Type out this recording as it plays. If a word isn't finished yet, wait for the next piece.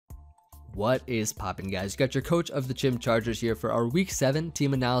What is poppin', guys? You got your coach of the Chim Chargers here for our week 7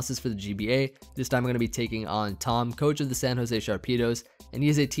 team analysis for the GBA. This time I'm going to be taking on Tom, coach of the San Jose Sharpedos, and he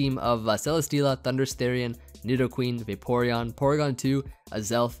is a team of Celesteela, Thundersterian, Nidoqueen, Vaporeon, Porygon 2,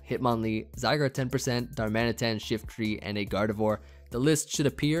 Azelf, Hitmonlee, Zygarde 10%, Darmanitan, Shiftry, and a Gardevoir. The list should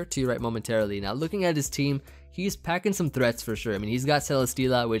appear to you right momentarily. Now, looking at his team, he's packing some threats for sure. I mean, he's got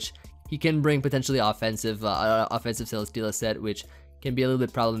Celesteela, which he can bring potentially offensive Celesteela set, which can be a little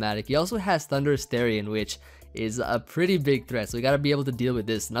bit problematic. He also has Thundersterian, which is a pretty big threat, so we got to be able to deal with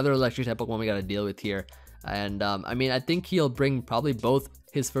this. Another electric type Pokemon we got to deal with here. And I mean, I think he'll bring probably both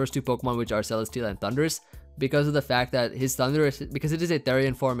his first two Pokemon, which are Celesteela and Thundurus, because of the fact that his Thundurus, because it is a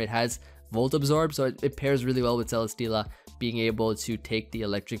Therian form, it has Volt Absorb, so it pairs really well with Celesteela, being able to take the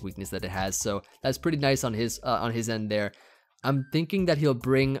electric weakness that it has. So that's pretty nice on his end there. I'm thinking that he'll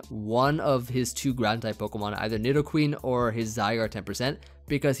bring one of his two ground type Pokemon, either Nidoqueen or his Zygarde 10%,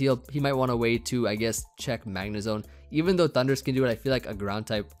 because he might want a way to, I guess, check Magnezone. Even though Thundurus can do it, I feel like a ground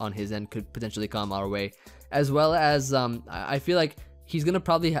type on his end could potentially come our way. As well as, I feel like he's going to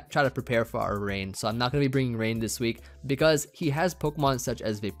probably try to prepare for our Rain. So I'm not going to be bringing Rain this week because he has Pokemon such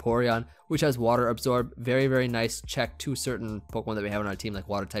as Vaporeon, which has Water Absorb. Very, very nice check to certain Pokemon that we have on our team, like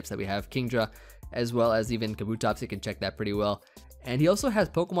water types that we have. Kingdra, as well as even Kabutops, he can check that pretty well. And he also has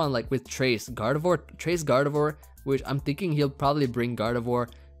Pokemon like with Trace Gardevoir, which I'm thinking he'll probably bring Gardevoir,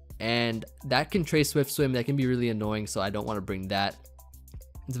 and that can Trace Swift Swim. That can be really annoying, so I don't want to bring that.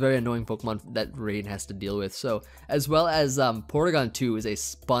 It's a very annoying Pokemon that Rain has to deal with. So, as well as Porygon 2 is a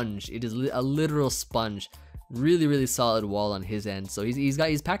sponge. It is a literal sponge. Really, really solid wall on his end. So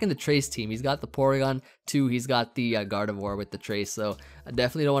he's packing the Trace team. He's got the Porygon 2. He's got the Gardevoir with the Trace. So I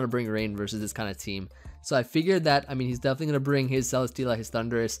definitely don't want to bring Rain versus this kind of team. So I figured that, I mean, he's definitely going to bring his Celesteela, his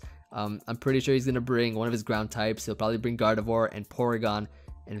Thundurus. I'm pretty sure he's going to bring one of his ground types. He'll probably bring Gardevoir and Porygon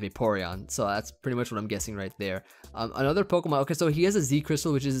and Vaporeon. So that's pretty much what I'm guessing right there. Another Pokemon. Okay, so he has a Z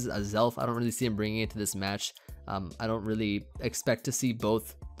Crystal, which is a Zelf. I don't really see him bringing it to this match. I don't really expect to see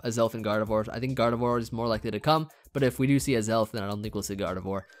both Azelf and Gardevoir. I think Gardevoir is more likely to come, but if we do see Azelf, then I don't think we'll see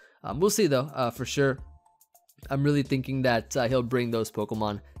Gardevoir. We'll see though, for sure. I'm really thinking that he'll bring those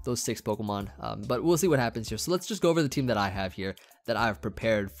Pokemon, those 6 Pokemon, but we'll see what happens here. So let's just go over the team that I have here, that I've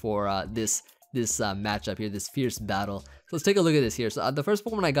prepared for this matchup here, this fierce battle. So let's take a look at this here. So the first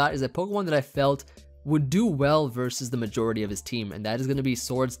Pokemon I got is a Pokemon that I felt would do well versus the majority of his team, and that is going to be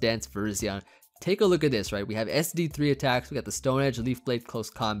Swords Dance Virizion. Take a look at this, right? We have SD 3 attacks, we got the Stone Edge, Leaf Blade,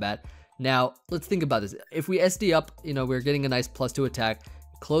 Close Combat. Now, let's think about this. If we SD up, you know, we're getting a nice +2 attack.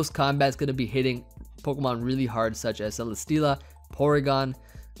 Close Combat is going to be hitting Pokemon really hard, such as Celesteela, Porygon.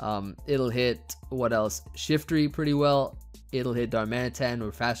 It'll hit, what else? Shiftry pretty well. It'll hit Darmanitan,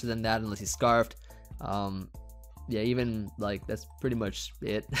 or faster than that unless he's Scarfed. Yeah, even, like, that's pretty much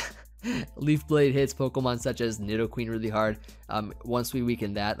it. Leaf Blade hits Pokemon such as Nidoqueen really hard. Once we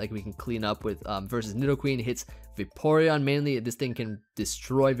weaken that, like, we can clean up with versus Nidoqueen. Hits Vaporeon mainly. This thing can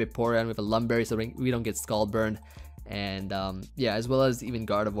destroy Vaporeon with a Lumberry, so we don't get Skull Burned. And yeah, as well as even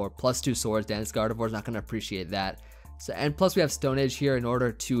Gardevoir, +2 Swords Dance. Gardevoir's not going to appreciate that. So, and plus we have Stone Edge here in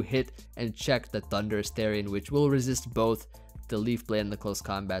order to hit and check the Thundersterian, which will resist both the Leaf Blade and the Close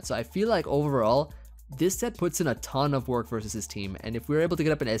Combat. So I feel like overall, this set puts in a ton of work versus his team, and if we're able to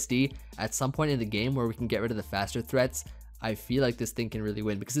get up an SD at some point in the game where we can get rid of the faster threats, I feel like this thing can really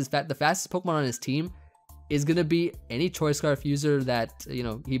win, because the fastest Pokemon on his team is going to be any Choice Scarf user that, you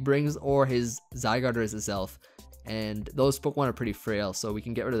know, he brings, or his Zygarde or his Azelf, and those Pokemon are pretty frail, so we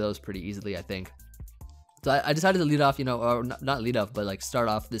can get rid of those pretty easily, I think. So I decided to lead off, you know, or not lead off, but like start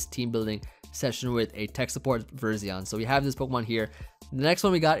off this team building session with a tech support Virizion. So we have this Pokemon here. The next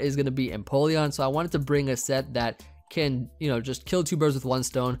one we got is going to be Empoleon. So I wanted to bring a set that can, you know, just kill 2 birds with 1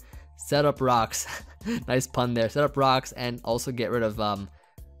 stone, set up rocks. Nice pun there. Set up rocks and also get rid of the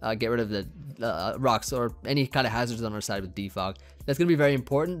rocks or any kind of hazards on our side with Defog. That's going to be very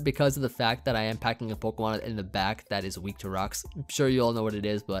important because of the fact that I am packing a Pokemon in the back that is weak to rocks. I'm sure you all know what it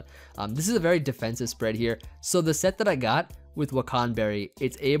is, but this is a very defensive spread here. So the set that I got with Wakanberry,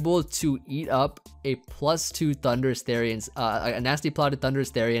 it's able to eat up a +2 Thundersterians, a nasty plotted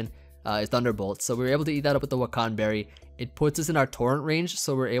Thundersterian is Thunderbolt. So we were able to eat that up with the Wakanberry. It puts us in our Torrent range,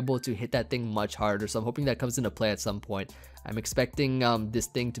 so we're able to hit that thing much harder. So I'm hoping that comes into play at some point. I'm expecting this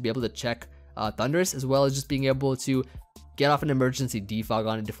thing to be able to check Thundurus, as well as just being able to get off an emergency defog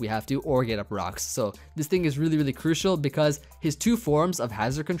on it if we have to, or get up rocks. So this thing is really, really crucial because his 2 forms of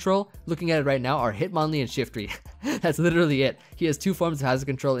hazard control, looking at it right now, are Hitmonlee and Shiftry. That's literally it. He has 2 forms of hazard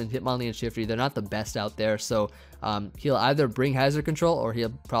control in Hitmonlee and Shiftry. They're not the best out there, so he'll either bring hazard control or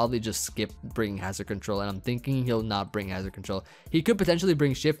he'll probably just skip bringing hazard control, and I'm thinking he'll not bring hazard control. He could potentially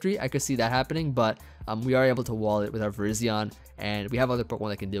bring Shiftry, I could see that happening, but we are able to wall it with our Virizion, and we have other Pokemon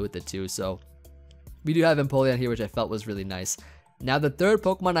that can deal with it too, so we do have Empoleon here, which I felt was really nice. Now the third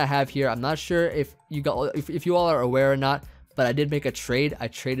Pokemon I have here, I'm not sure if you all are aware or not, but I did make a trade. I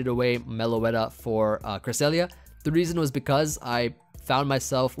traded away Meloetta for Cresselia. The reason was because I found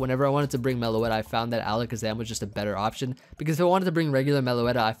myself, whenever I wanted to bring Meloetta, I found that Alakazam was just a better option. Because if I wanted to bring regular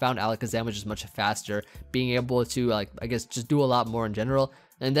Meloetta, I found Alakazam was just much faster, being able to, like, I guess just do a lot more in general.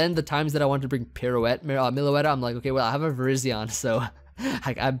 And then the times that I wanted to bring Meloetta, I'm like, okay, well, I have a Virizion, so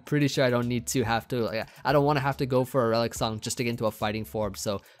I'm pretty sure I don't need to have to, like, I don't want to have to go for a Relic Song just to get into a fighting form.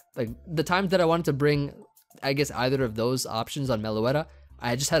 So like the times that I wanted to bring, I guess, either of those options on Meloetta,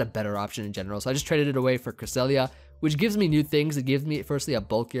 I just had a better option in general. So I just traded it away for Cresselia, which gives me new things. It gives me, firstly, a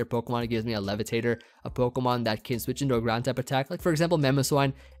bulkier Pokemon. It gives me a Levitator, a Pokemon that can switch into a ground type attack, like for example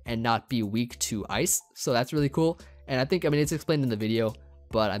Mamoswine, and not be weak to ice. So that's really cool. And I think, I mean, it's explained in the video,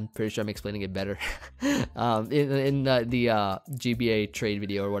 but I'm pretty sure I'm explaining it better in the GBA trade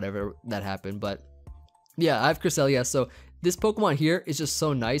video or whatever that happened. But yeah, I have Cresselia. So this Pokemon here is just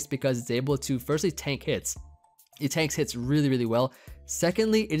so nice because it's able to, firstly, tank hits. It tanks hits really, really well.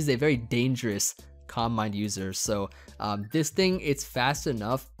 Secondly, it is a very dangerous Calm Mind user. So this thing, it's fast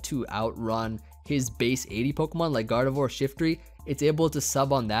enough to outrun his base 80 Pokemon like Gardevoir, Shiftry. It's able to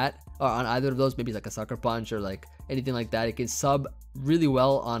sub on that, or on either of those, maybe like a Sucker Punch or like anything like that. It can sub really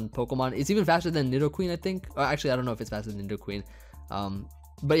well on Pokemon. It's even faster than Nidoqueen, I think. Or actually, I don't know if it's faster than Nidoqueen.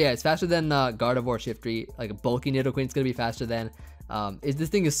 But yeah, it's faster than Gardevoir, Shiftry. Like a bulky Nidoqueen, it's gonna be faster than. This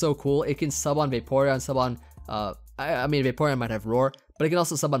thing is so cool. It can sub on Vaporeon, sub on. I mean, Vaporeon might have Roar, but it can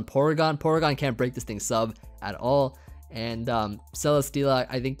also sub on Porygon. Porygon can't break this thing sub at all. And Celesteela,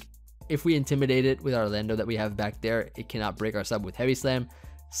 I think if we intimidate it with our Orlando that we have back there, it cannot break our sub with Heavy Slam.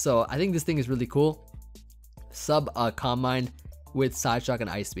 So I think this thing is really cool. Sub Calm Mind with Side Shock and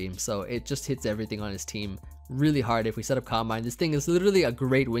Ice Beam, so it just hits everything on his team really hard. If we set up Calm Mind, this thing is literally a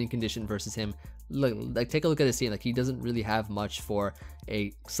great win condition versus him. Look, like, take a look at his team. Like, he doesn't really have much for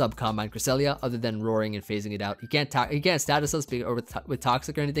a sub Calm Mind Cresselia other than roaring and phasing it out. He can't status us with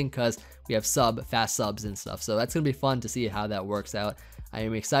Toxic or anything because we have fast subs and stuff. So that's gonna be fun to see how that works out. I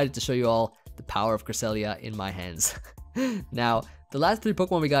am excited to show you all the power of Cresselia in my hands. Now, the last 3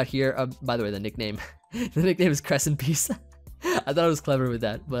 Pokemon we got here, by the way, the nickname is Crescent Piece. I thought it was clever with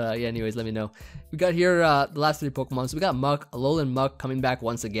that, but yeah, anyways, let me know. We got here the last 3 Pokemon. So we got Muck, Alolan Muck coming back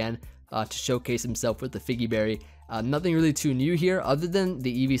once again to showcase himself with the Figgy Berry. Nothing really too new here other than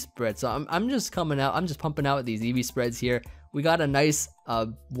the EV spread. So I'm just pumping out these EV spreads here. We got a nice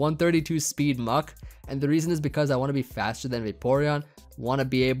 132 speed Muck, and the reason is because I want to be faster than Vaporeon. Want to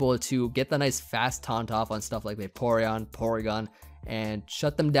be able to get the nice fast taunt off on stuff like Vaporeon, Porygon, and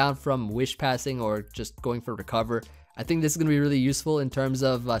shut them down from wish passing or just going for recover. I think this is going to be really useful in terms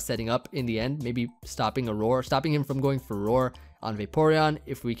of setting up in the end, maybe stopping him from going for Roar on Vaporeon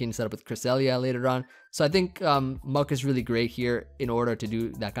if we can set up with Cresselia later on. So I think Muck is really great here in order to do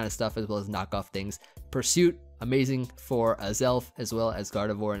that kind of stuff as well as knock off things. Pursuit, amazing for Azelf as well as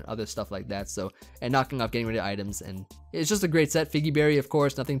Gardevoir and other stuff like that. So, and knocking off, getting rid of items, and it's just a great set. Figgy Berry, of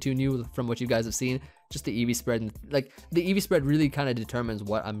course, nothing too new from what you guys have seen. Just the EV spread, and like the EV spread really kind of determines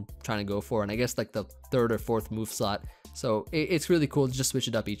what I'm trying to go for, and I guess like the 3rd or 4th move slot. So it's really cool to just switch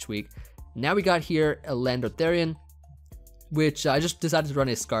it up each week. Now we got here a Landotherian, which I just decided to run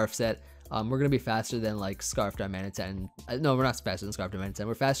a Scarf set. We're gonna be faster than like Scarf Darmanitan. No, we're not faster than Scarf Darmanitan.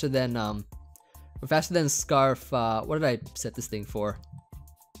 We're faster than Scarf. What did I set this thing for?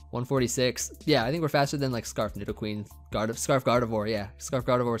 146. Yeah, I think we're faster than like Scarf Nidoqueen, Scarf Gardevoir. Yeah, Scarf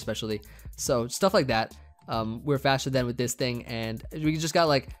Gardevoir especially. So stuff like that. We're faster than with this thing, and we just got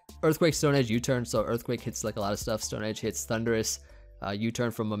like Earthquake, Stone Edge, U-turn. So Earthquake hits like a lot of stuff. Stone Edge hits Thunderous. U-turn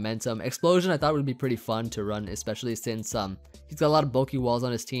from Momentum. Explosion I thought would be pretty fun to run, especially since he's got a lot of bulky walls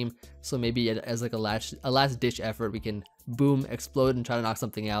on his team. So maybe as like a last ditch effort, we can boom, explode, and try to knock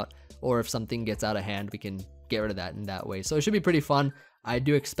something out. Or if something gets out of hand, we can get rid of that in that way. So it should be pretty fun. I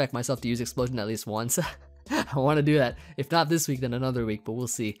do expect myself to use Explosion at least once. I want to do that. If not this week, then another week, but we'll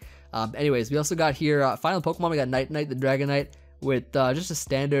see. Anyways, we also got here final Pokemon. We got Night Knight, the Dragonite, with just a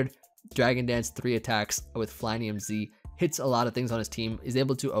standard Dragon Dance 3 attacks with Flanium Z. Hits a lot of things on his team. Is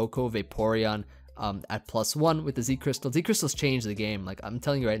able to OHKO Vaporeon at +1 with the Z Crystal. Z Crystal's changed the game. Like, I'm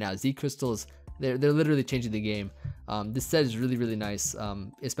telling you right now, Z Crystal is They're literally changing the game. This set is really nice,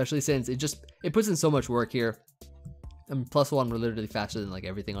 especially since it puts in so much work here. And +1, we're literally faster than like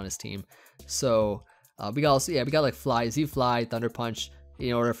everything on his team. So we got like Fly, Z-Fly, Thunder Punch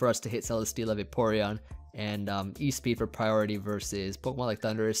in order for us to hit Celesteela, Vaporeon, and E-Speed for priority versus Pokemon like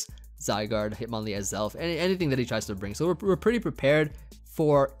Thundurus, Zygarde, Hitmonlee, Azelf, anything that he tries to bring. So we're pretty prepared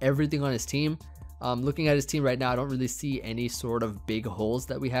for everything on his team. Looking at his team right now, I don't really see any sort of big holes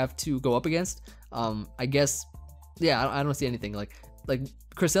that we have to go up against. I guess, yeah, I don't see anything. Like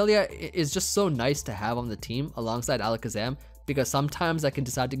Cresselia is just so nice to have on the team alongside Alakazam, because sometimes I can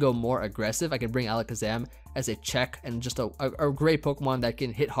decide to go more aggressive. I can bring Alakazam as a check and just a great Pokemon that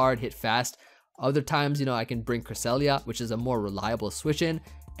can hit hard, hit fast. Other times, you know, I can bring Cresselia, which is a more reliable switch in,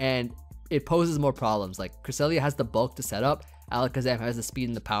 and it poses more problems. Like Cresselia has the bulk to set up, Alakazam has the speed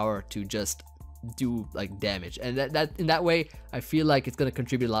and the power to just do like damage, and that in that way I feel like it's going to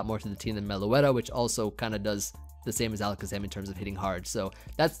contribute a lot more to the team than Meloetta, which also kind of does the same as Alakazam in terms of hitting hard. So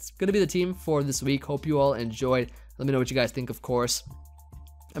that's going to be the team for this week. Hope you all enjoyed. Let me know what you guys think, of course.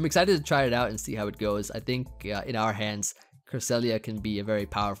 I'm excited to try it out and see how it goes. I think in our hands, Cresselia can be a very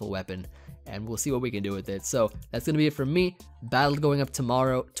powerful weapon, and we'll see what we can do with it. So that's going to be it from me. Battle going up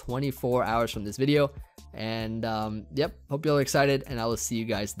tomorrow, 24 hours from this video. And yep, hope you all are excited, and I will see you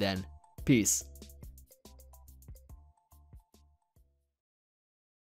guys then. Peace.